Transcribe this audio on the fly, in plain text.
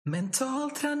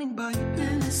Mental träning by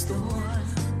Unestål.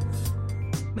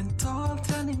 Mental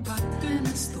träning by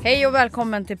Unestål. Hej och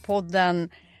välkommen till podden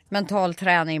Mental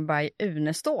träning by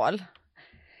Unestål.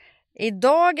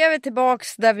 Idag är vi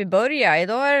tillbaks där vi började.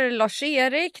 Idag är det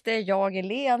Lars-Erik, det är jag,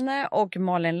 Helene och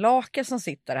Malin Lake som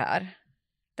sitter här.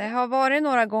 Det har varit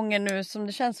några gånger nu som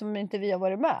det känns som inte vi har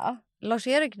varit med.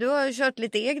 Lars-Erik, du har ju kört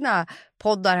lite egna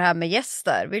poddar här med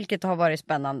gäster, vilket har varit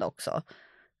spännande också.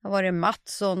 Det har varit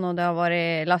Mattsson och det har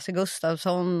varit Lasse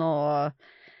Gustafsson och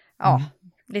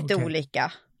lite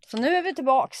olika. Så nu är vi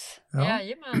tillbaks. Ja,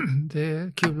 Jajamän. det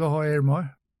är kul att ha er med.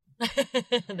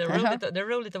 Det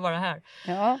är roligt att vara här.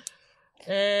 Ja,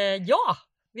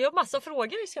 Vi har massa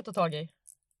frågor vi ska ta tag i.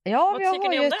 ja Vad vi tycker har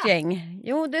ni ju om ett det? gäng.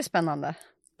 Jo, det är spännande.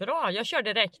 Bra, jag kör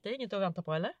direkt. Det är inget att vänta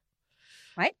på, eller?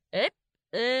 Nej.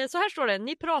 Så här står det.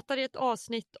 Ni pratar i ett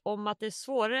avsnitt om att det är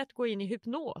svårare att gå in i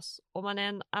hypnos om man är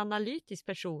en analytisk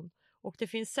person. Och det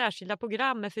finns särskilda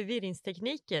program med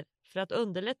förvirringstekniker för att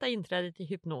underlätta inträdet i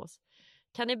hypnos.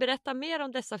 Kan ni berätta mer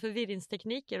om dessa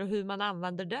förvirringstekniker och hur man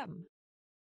använder dem?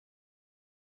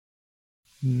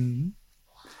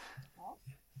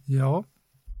 Ja.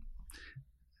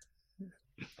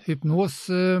 Hypnos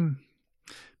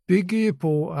bygger ju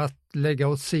på att lägga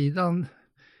åt sidan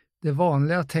det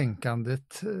vanliga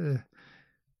tänkandet.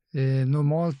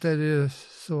 Normalt är det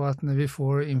så att när vi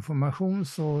får information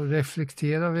så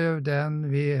reflekterar vi över den.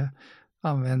 Vi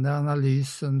använder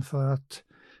analysen för att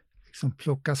liksom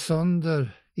plocka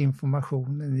sönder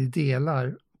informationen i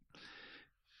delar.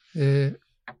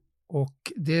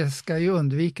 Och det ska ju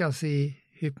undvikas i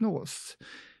hypnos.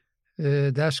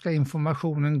 Där ska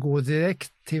informationen gå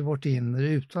direkt till vårt inre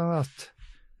utan att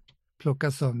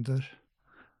plocka sönder.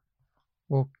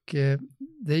 Och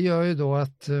det gör ju då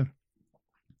att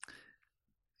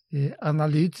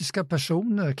analytiska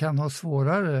personer kan ha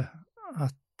svårare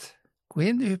att gå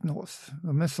in i hypnos.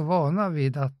 De är så vana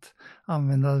vid att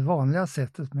använda det vanliga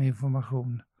sättet med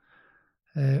information.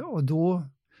 Och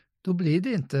då blir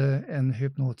det inte en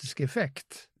hypnotisk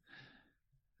effekt.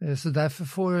 Så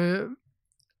därför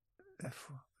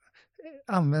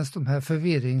används de här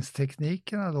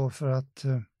förvirringsteknikerna då för att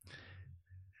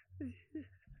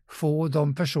få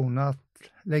de personerna att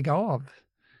lägga av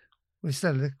och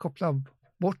istället koppla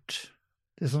bort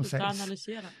det som sägs.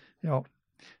 Analysera. Ja.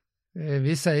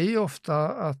 Vi säger ju ofta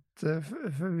att,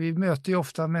 för vi möter ju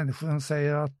ofta människor som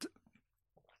säger att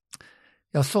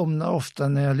jag somnar ofta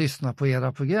när jag lyssnar på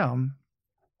era program.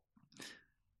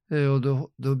 Och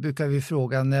då brukar vi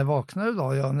fråga, när vaknar du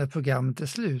då? Ja, när programmet är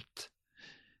slut.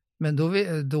 Men då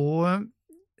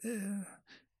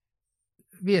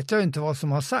vet jag inte vad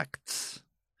som har sagts.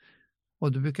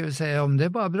 Och då brukar vi säga, om det är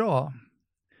bara bra.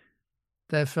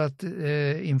 Därför att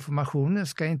informationen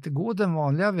ska inte gå den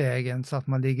vanliga vägen så att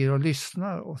man ligger och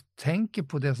lyssnar och tänker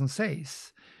på det som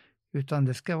sägs. Utan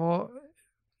det ska vara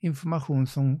information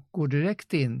som går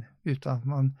direkt in utan att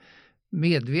man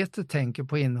medvetet tänker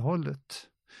på innehållet.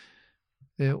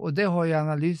 Och det har ju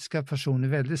analytiska personer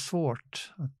väldigt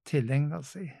svårt att tillägna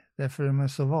sig. Därför är de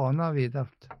så vana vid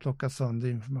att plocka sönder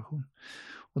information.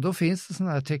 Och då finns det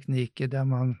sådana här tekniker där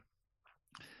man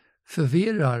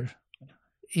förvirrar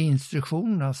i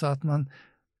instruktionerna så att man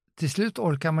till slut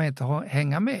orkar man inte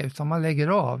hänga med utan man lägger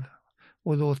av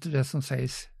och låter det som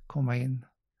sägs komma in.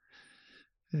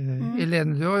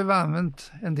 Helene, du har ju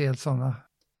använt en del sådana.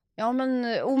 Ja,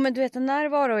 men omedveten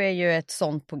närvaro är ju ett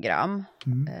sånt program.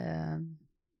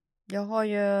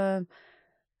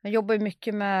 Jag jobbar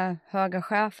mycket med höga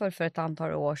chefer för ett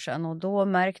antal år sedan och då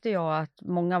märkte jag att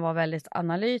många var väldigt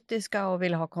analytiska och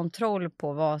ville ha kontroll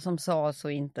på vad som sades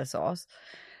och inte sades.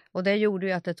 Och det gjorde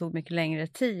ju att det tog mycket längre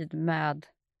tid med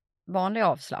vanlig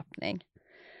avslappning.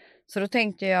 Så då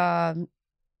tänkte jag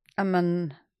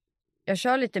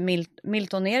kör lite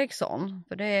Milton Eriksson,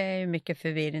 för det är ju mycket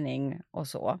förvirring och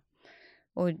så.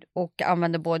 Och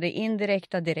använder både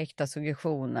indirekta, direkta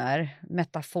suggestioner,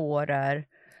 metaforer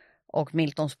och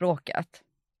Milton-språket.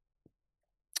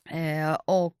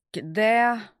 Och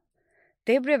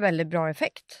det blev väldigt bra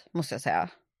effekt, måste jag säga.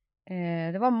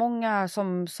 Det var många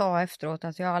som sa efteråt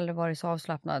att jag aldrig varit så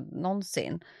avslappnad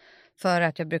någonsin. För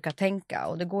att jag brukar tänka.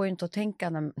 Och det går ju inte att tänka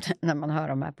när man hör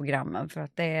de här programmen. För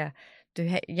att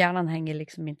hjärnan hänger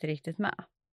liksom inte riktigt med.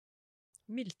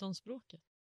 Milton-språket.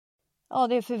 Ja,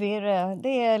 det är förvirra.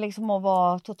 Det är liksom att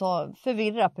vara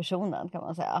förvirra personen, kan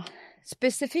man säga.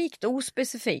 Specifikt och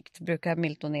ospecifikt brukar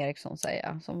Milton Eriksson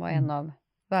säga. Som var en av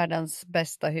världens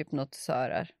bästa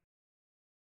hypnotisörer.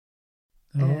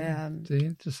 Ja, det är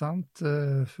intressant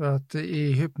för att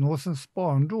i hypnosens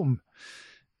barndom,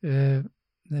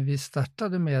 när vi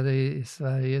startade med det i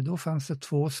Sverige, då fanns det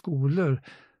 2 skolor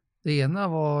Det ena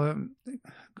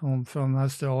kom från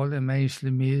Australien med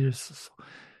Ainslie Mears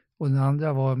och den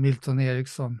andra var Milton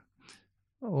Erickson.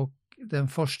 Och den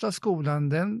första skolan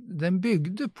den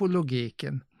byggde på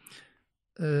logiken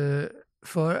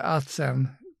för att sen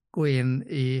gå in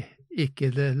i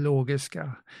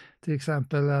icke-logiska. Till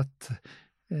exempel att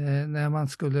när man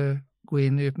skulle gå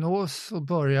in i hypnos så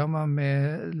börjar man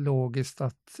med logiskt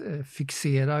att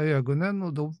fixera ögonen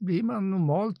och då blir man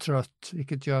normalt trött,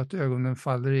 vilket gör att ögonen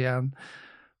faller igen.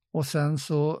 Och sen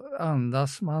så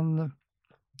andas man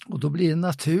och då blir det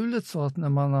naturligt så att när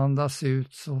man andas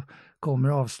ut så kommer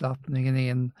avslappningen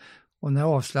in. Och när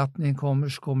avslappningen kommer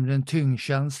så kommer det en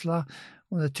tyngdkänsla.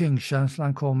 Och när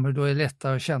tyngdkänslan kommer då är det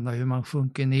lättare att känna hur man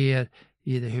sjunker ner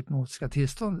i det hypnotiska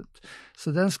tillståndet.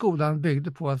 Så den skolan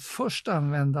byggde på att först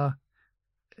använda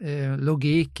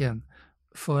logiken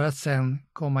för att sen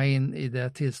komma in i det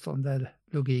tillstånd där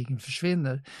logiken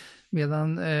försvinner.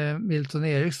 Medan Milton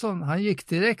Erickson, han gick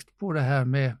direkt på det här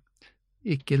med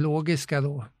icke-logiska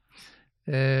då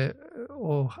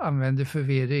och använde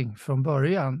förvirring från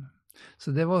början.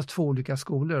 Så det var 2 olika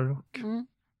skolor.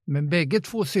 Men bägge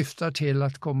 2 syftar till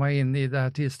att komma in i det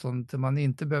här tillståndet där man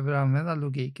inte behöver använda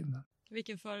logiken.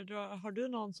 Vilken föredrar? Har du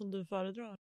någon som du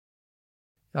föredrar?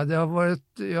 Ja,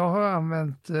 jag har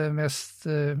använt mest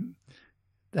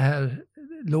det här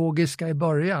logiska i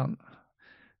början.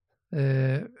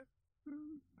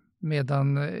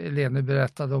 Medan Elene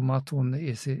berättade om att hon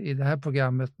i det här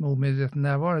programmet med omedveten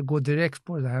närvaro går direkt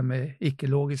på det här med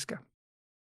icke-logiska.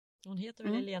 Hon heter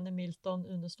väl Elene Milton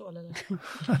Unestål eller?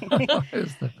 Ja,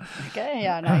 just det. Det ska jag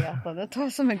gärna heta. Det tar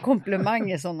som en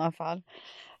komplimang i sådana fall.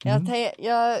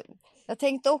 Jag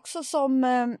tänkte också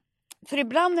för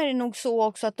ibland är det nog så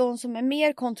också att de som är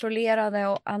mer kontrollerade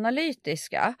och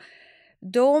analytiska,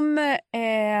 de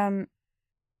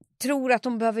tror att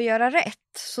de behöver göra rätt.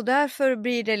 Så därför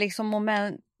blir det liksom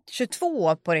moment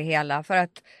 22 på det hela. För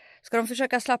att ska de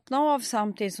försöka slappna av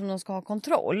samtidigt som de ska ha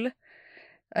kontroll.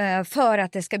 För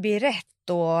att det ska bli rätt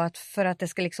och för att det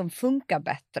ska liksom funka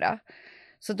bättre.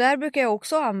 Så där brukar jag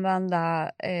också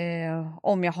använda,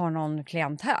 om jag har någon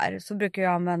klient här, så brukar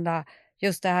jag använda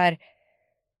just det här.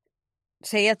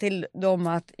 Säga till dem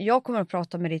att jag kommer att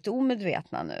prata med ditt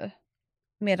omedvetna nu.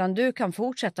 Medan du kan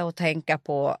fortsätta att tänka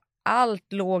på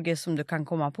allt logiskt som du kan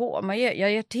komma på.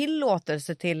 Jag ger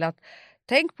tillåtelse till att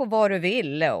tänk på vad du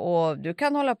vill och du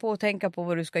kan hålla på och tänka på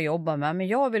vad du ska jobba med. Men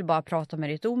jag vill bara prata med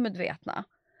ditt omedvetna.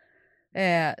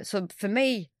 Så för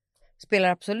mig spelar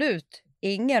absolut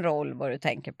ingen roll vad du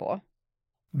tänker på.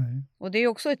 Nej. Och det är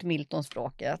också ett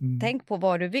Milton-språk. Tänk på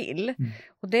vad du vill.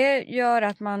 Och det gör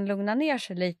att man lugnar ner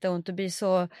sig lite och inte blir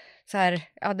så här,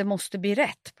 ja det måste bli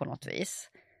rätt på något vis.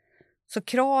 Så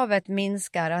kravet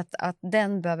minskar att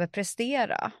den behöver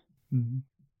prestera.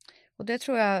 Och det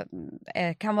tror jag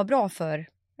kan vara bra för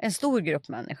en stor grupp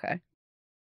människor.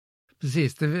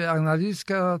 Precis, det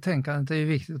analytiska tänkandet är ju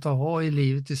viktigt att ha i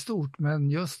livet i stort, men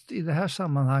just i det här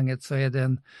sammanhanget så är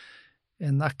det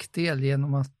en nackdel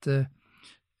genom att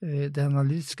det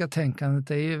analytiska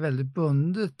tänkandet är ju väldigt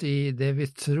bundet i det vi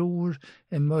tror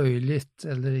är möjligt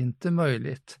eller inte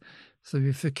möjligt. Så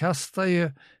vi förkastar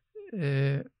ju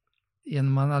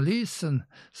genom analysen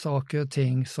saker och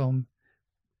ting som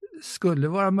skulle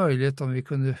vara möjligt om vi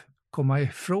kunde komma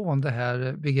ifrån det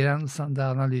här begränsande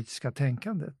analytiska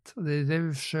tänkandet. Och det är det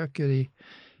vi försöker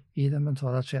i den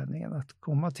mentala träningen att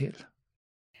komma till.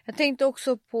 Jag tänkte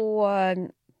också på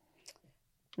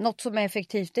något som är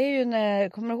effektivt. Det är ju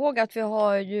kommer ihåg att vi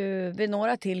har ju vid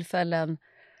några tillfällen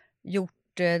gjort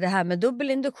det här med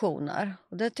dubbelinduktioner.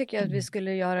 Och det tycker jag att vi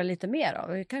skulle göra lite mer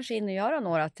av. Vi kanske hinner göra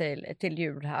några till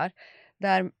jul här.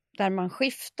 Där man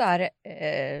skiftar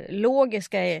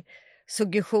logiska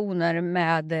suggestioner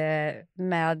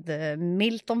med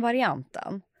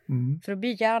Milton-varianten. För att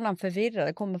bli hjärnan förvirrad.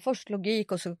 Det kommer först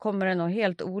logik och så kommer det något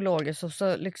helt ologiskt. Och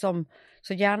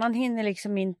så hjärnan hinner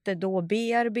liksom inte då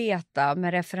bearbeta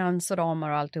med referenser, ramar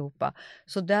och alltihopa.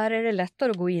 Så där är det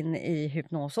lättare att gå in i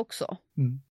hypnos också.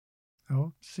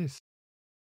 Ja, precis.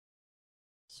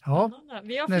 Ja,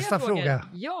 vi har nästa fler fråga.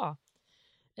 Ja.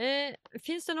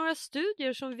 Finns det några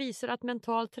studier som visar att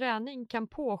mental träning kan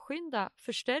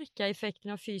förstärka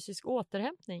effekten av fysisk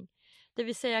återhämtning? Det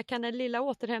vill säga, kan den lilla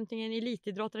återhämtningen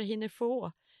elitidrottare hinner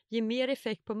få ge mer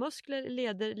effekt på muskler,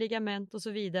 leder, ligament och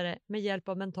så vidare med hjälp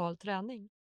av mental träning?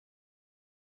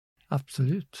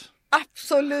 Absolut.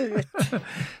 Absolut!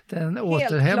 Den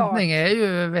återhämtning är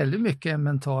ju väldigt mycket en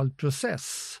mental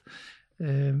process.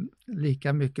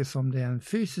 Lika mycket som det är en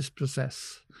fysisk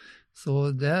process.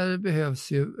 Så där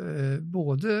behövs ju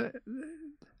både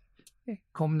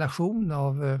kombination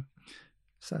av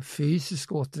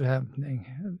fysisk återhämtning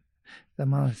där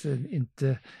man alltså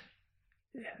inte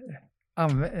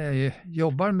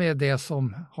jobbar med det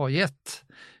som har gett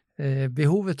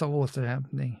behovet av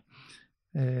återhämtning.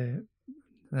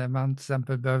 När man till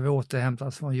exempel behöver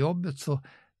återhämtas från jobbet så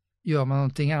gör man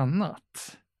någonting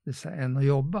annat än att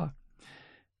jobba.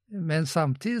 Men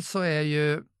samtidigt så är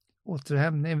ju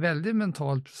återhämtning en väldigt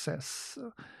mental process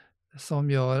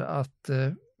som gör att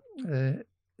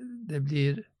det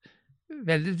blir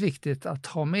väldigt viktigt att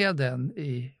ha med den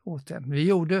i återhämtning.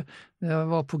 När jag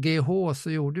var på GH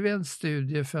så gjorde vi en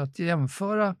studie för att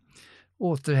jämföra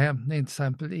återhämtning till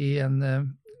exempel i en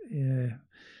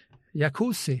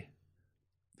jacuzzi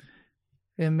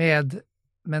med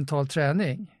mental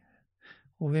träning.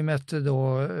 Och vi mätte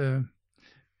då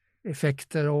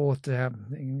effekter av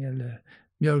återhämtning eller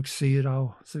mjölksyra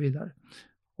och så vidare.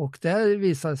 Och där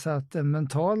visade det sig att den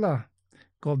mentala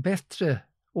gav bättre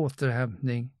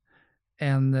återhämtning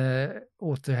än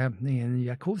återhämtningen i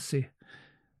jacuzzi.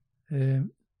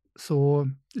 Så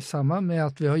i samband med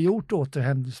att vi har gjort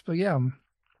återhämtningsprogram,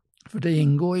 för det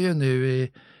ingår ju nu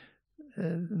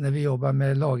när vi jobbar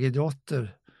med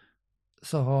lagidrotter,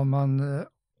 så har man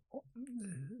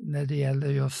när det gäller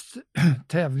just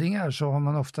tävlingar så har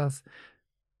man oftast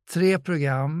 3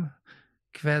 program.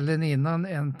 Kvällen innan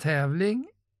en tävling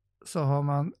så har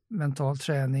man mental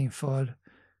träning för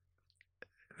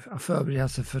att förbereda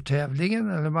sig för tävlingen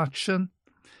eller matchen.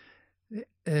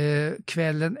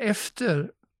 Kvällen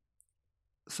efter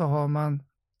så har man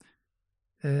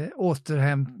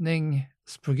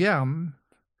återhämtningsprogram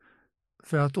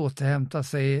för att återhämta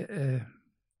sig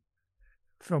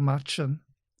från matchen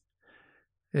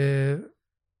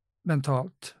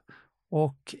mentalt.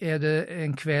 Och är det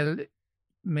en kväll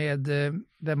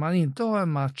där man inte har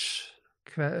en match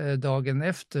dagen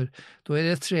efter, då är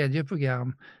det ett 3:e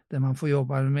program där man får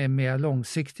jobba med mer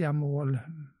långsiktiga mål.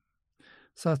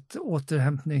 Så att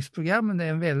återhämtningsprogrammen är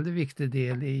en väldigt viktig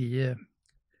del i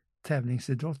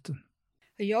tävlingsidrotten.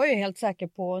 Jag är helt säker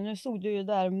på, nu stod du ju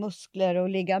där muskler och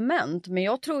ligament, men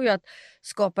jag tror ju att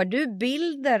skapar du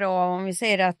bilder av, om vi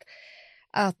säger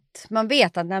att man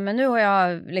vet att nej, men nu har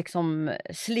jag liksom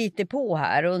slitit på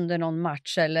här under någon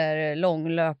match eller lång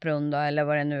löprunda eller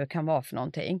vad det nu kan vara för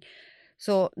någonting.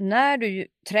 Så när du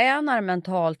tränar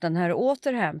mentalt den här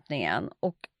återhämtningen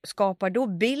och skapar då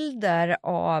bilder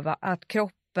av att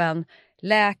kroppen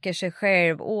läker sig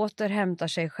själv, återhämtar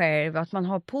sig själv, att man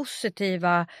har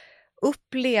positiva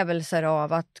upplevelser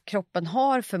av att kroppen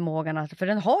har förmågan att, för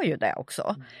den har ju det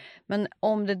också. Men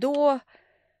om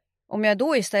jag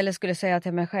då istället skulle säga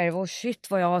till mig själv, åh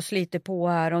shit vad jag har slitit på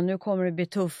här och nu kommer det bli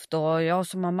tufft och jag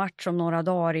som har match om några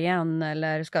dagar igen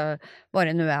eller vad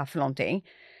det nu är för någonting.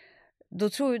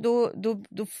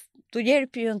 Då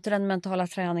hjälper ju inte den mentala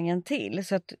träningen till.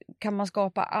 Så att kan man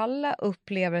skapa alla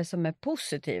upplevelser som är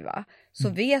positiva så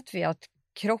vet vi att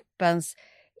kroppens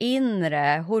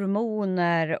inre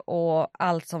hormoner och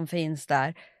allt som finns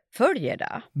där följer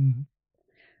det. Mm.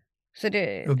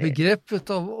 Och begreppet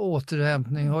av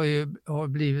återhämtning har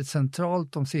blivit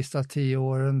centralt de sista 10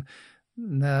 åren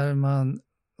när man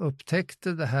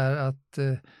upptäckte det här att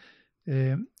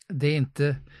det är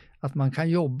inte att man kan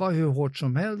jobba hur hårt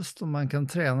som helst och man kan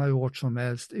träna hur hårt som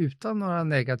helst utan några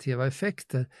negativa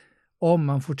effekter om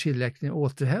man får tillräcklig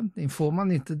återhämtning. Får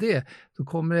man inte det, då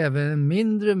kommer även en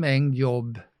mindre mängd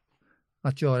jobb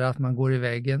att göra att man går i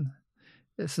väggen.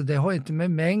 Så det har inte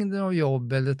med mängden av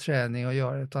jobb eller träning att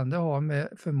göra, utan det har med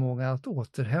förmågan att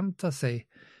återhämta sig.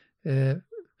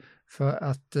 För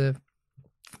att det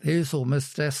är ju så med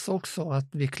stress också,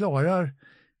 att vi klarar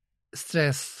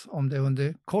stress om det är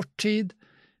under kort tid,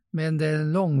 men det är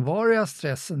den långvariga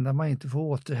stressen där man inte får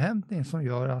återhämtning som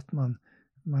gör att man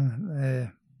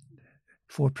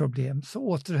får problem. Så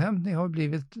återhämtning har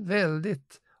blivit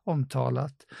väldigt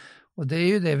omtalat. Och det är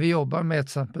ju det vi jobbar med, till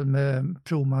exempel med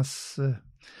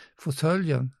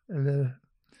Promas-fåtöljen eller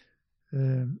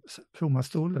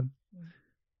Promastolen.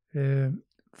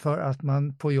 För att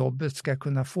man på jobbet ska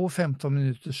kunna få 15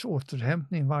 minuters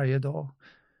återhämtning varje dag.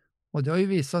 Och det har ju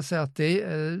visat sig att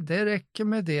det räcker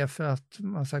med det för att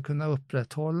man ska kunna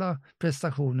upprätthålla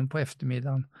prestationen på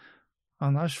eftermiddagen.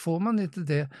 Annars får man inte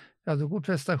det, ja då går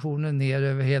prestationen ner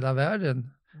över hela världen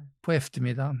på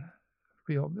eftermiddagen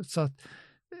på jobbet. Så att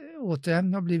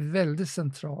återhämtning har blivit väldigt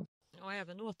central. Och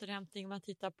även återhämtning om man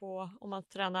tittar på om man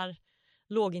tränar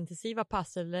lågintensiva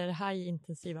pass eller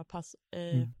high-intensiva pass.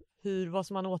 Vad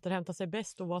som man återhämtar sig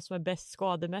bäst och vad som är bäst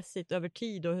skademässigt över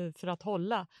tid och för att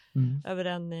hålla över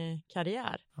en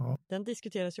karriär. Ja. Den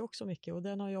diskuteras ju också mycket och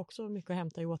den har ju också mycket att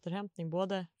hämta i återhämtning,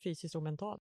 både fysiskt och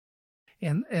mentalt.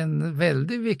 En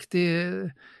väldigt viktig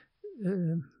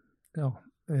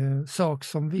sak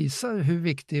som visar hur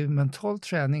viktig mental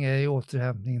träning är i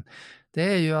återhämtningen,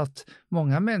 det är ju att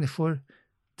många människor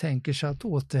tänker sig att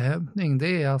återhämtning,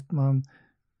 det är att man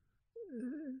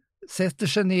sätter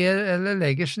sig ner eller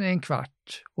lägger sig ner en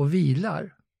kvart och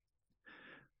vilar.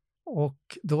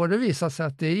 Och då har det visat sig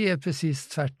att det är precis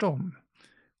tvärtom.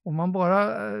 Om man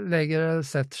bara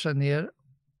sätter sig ner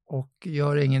och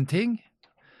gör ingenting,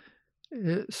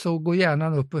 så går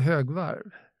hjärnan upp på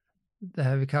högvarv. Det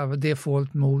här vi kallar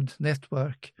default mode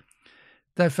network.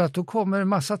 Därför att då kommer en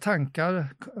massa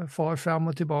tankar far fram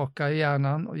och tillbaka i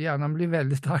hjärnan, och hjärnan blir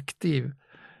väldigt aktiv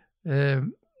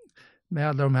med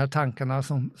alla de här tankarna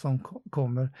som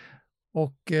kommer.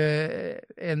 Och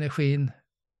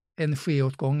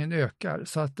energiåtgången ökar.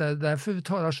 Så att därför vi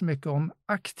talar så mycket om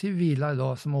aktiv vila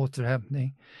idag som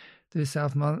återhämtning. Det vill säga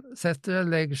att man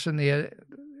lägger sig ner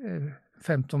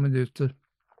 15 minuter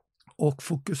och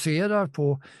fokuserar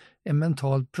på en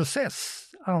mental process.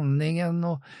 Andningen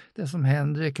och det som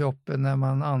händer i kroppen när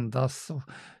man andas och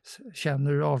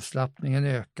känner hur avslappningen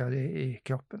ökar i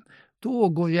kroppen. Då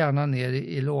går hjärnan ner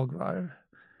i lågvarv.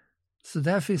 Så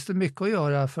där finns det mycket att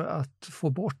göra för att få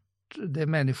bort det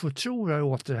människor tror är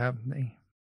återhämtning.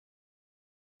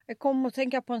 Jag kom att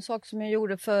tänka på en sak som jag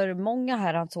gjorde för många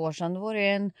herrans år sedan. Då var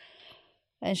det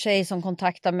en tjej som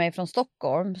kontaktade mig från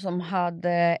Stockholm som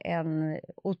hade en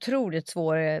otroligt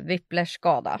svår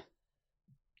whiplash-skada.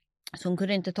 Så hon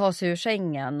kunde inte ta sig ur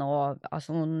sängen, och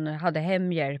alltså hon hade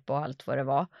hemhjälp och allt vad det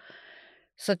var.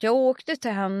 Så att jag åkte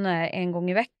till henne en gång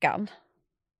i veckan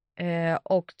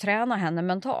och tränade henne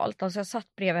mentalt. Alltså jag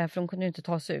satt bredvid henne, för hon kunde inte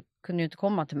ta sig ut, kunde inte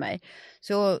komma till mig.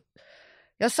 Så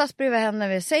jag satt bredvid henne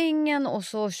vid sängen och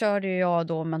så körde jag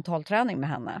då mental träning med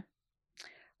henne.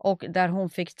 Och där hon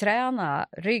fick träna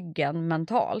ryggen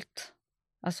mentalt.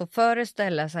 Alltså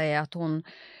föreställa sig att hon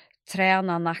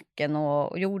tränade nacken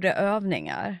och gjorde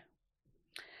övningar.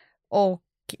 Och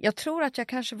jag tror att jag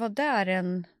kanske var där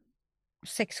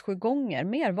 6-7 gånger.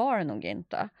 Mer var det nog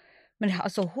inte. Men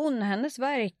alltså hennes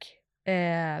verk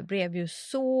blev ju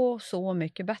så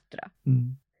mycket bättre.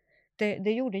 Mm.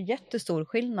 Det gjorde jättestor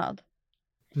skillnad.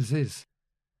 Precis.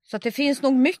 Så att det finns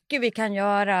nog mycket vi kan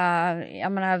göra,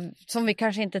 jag menar, som vi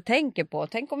kanske inte tänker på.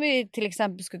 Tänk om vi till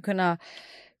exempel skulle kunna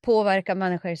påverka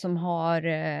människor som har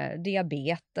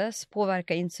diabetes,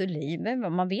 påverka insulin.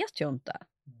 Man vet ju inte.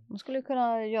 Man skulle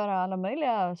kunna göra alla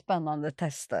möjliga spännande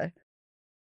tester.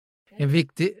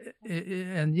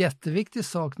 En jätteviktig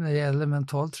sak när det gäller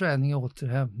mental träning och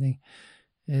återhämtning,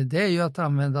 det är ju att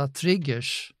använda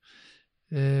triggers.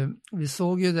 Vi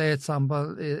såg ju det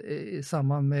i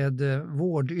samband med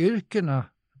vårdyrkena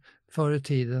förr i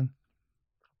tiden,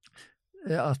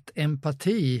 att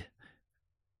empati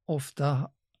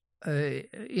ofta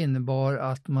innebar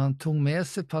att man tog med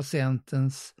sig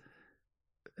patientens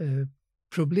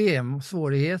problem och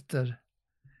svårigheter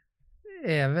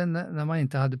även när man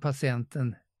inte hade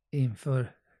patienten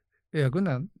inför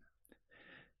ögonen.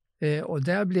 Och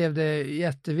där blev det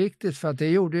jätteviktigt, för att det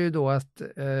gjorde ju då att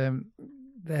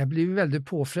det här blev väldigt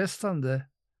påfrestande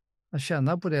att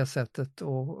känna på det sättet,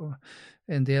 och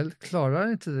en del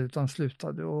klarar inte det utan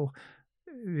slutade. Och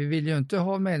vi vill ju inte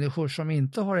ha människor som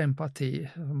inte har empati,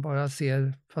 som bara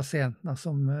ser patienterna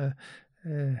som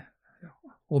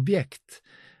objekt.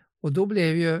 Och då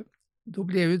blev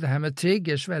ju det här med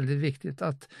triggers väldigt viktigt,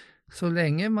 att så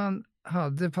länge man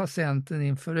hade patienten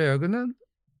inför ögonen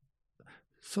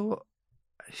så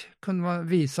kunde man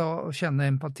visa och känna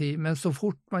empati, men så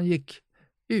fort man gick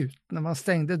ut, när man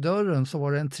stängde dörren, så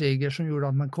var det en trigger som gjorde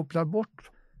att man kopplade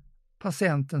bort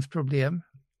patientens problem.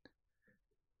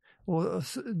 Och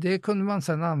det kunde man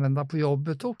sedan använda på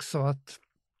jobbet också, att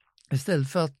istället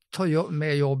för att ta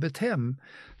med jobbet hem,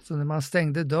 så när man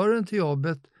stängde dörren till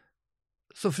jobbet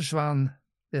så försvann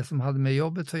det som hade med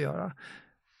jobbet att göra.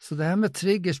 Så det här med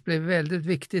triggers blev väldigt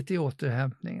viktigt i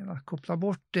återhämtningen, att koppla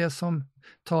bort det som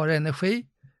tar energi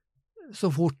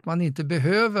så fort man inte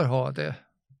behöver ha det.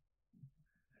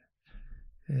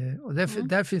 Och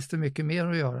där finns det mycket mer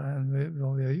att göra än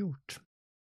vad vi har gjort.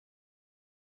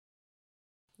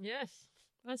 Yes.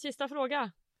 En sista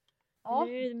fråga. Ja.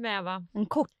 Du är med, va? En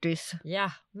kortis.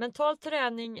 Ja, mental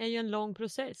träning är ju en lång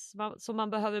process som man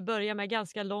behöver börja med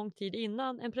ganska lång tid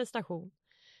innan en prestation.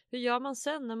 Hur gör man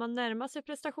sen när man närmar sig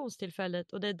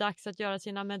prestationstillfället och det är dags att göra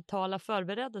sina mentala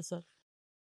förberedelser?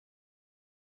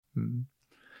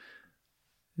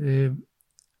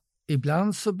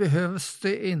 Ibland så behövs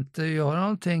det inte göra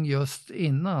någonting just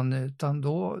innan, utan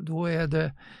då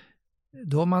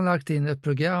har man lagt in ett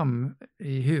program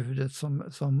i huvudet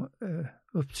som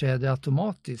uppträder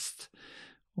automatiskt.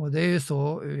 Och det är ju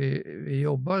så vi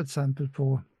jobbar till exempel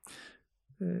på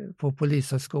på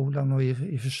Polishögskolan och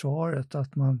i försvaret,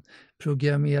 att man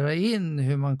programmerar in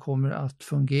hur man kommer att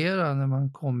fungera när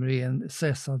man kommer i en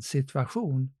stressad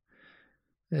situation.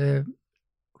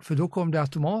 För då kommer det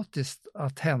automatiskt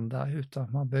att hända utan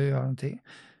att man behöver göra någonting.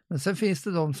 Men sen finns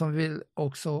det de som vill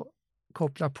också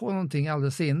koppla på någonting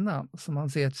alldeles innan. Som man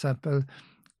ser till exempel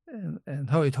en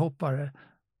höjdhoppare.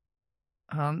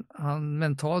 Han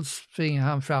mentalt springer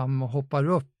han fram och hoppar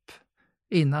upp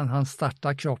innan han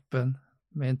startar kroppen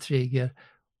med en trigger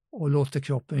och låter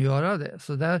kroppen göra det.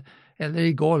 Så där, eller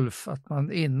i golf, att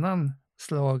man innan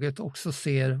slaget också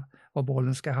ser var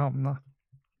bollen ska hamna.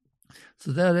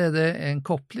 Så där är det en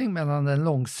koppling mellan den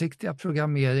långsiktiga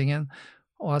programmeringen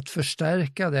och att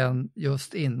förstärka den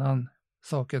just innan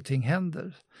saker och ting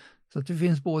händer. Så att det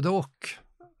finns både och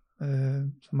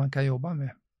som man kan jobba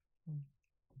med.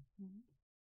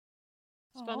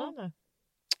 Spännande.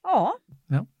 Ja.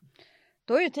 Ja.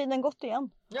 Då är ju tiden gått igen.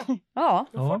 Ja. Ja.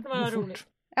 Då får det vara roligt.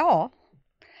 Ja.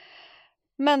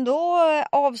 Men då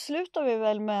avslutar vi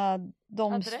väl med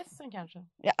Adressen kanske?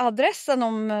 Ja, adressen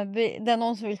om det är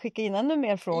någon som vill skicka in ännu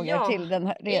mer frågor till den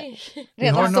här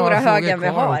redan stora högen vi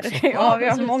har. Ja, vi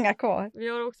har många kvar. Vi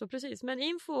har också, precis. Men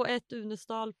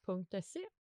info@unestal.se.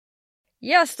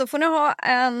 Yes, då får ni ha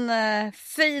en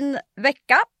fin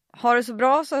vecka. Ha det så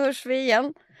bra, så hörs vi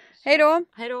igen. Hej då!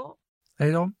 Hej då!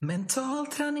 Hej då! Mental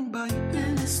träning by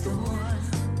Unestål.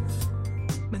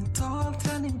 Mental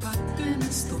träning by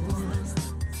Unestål.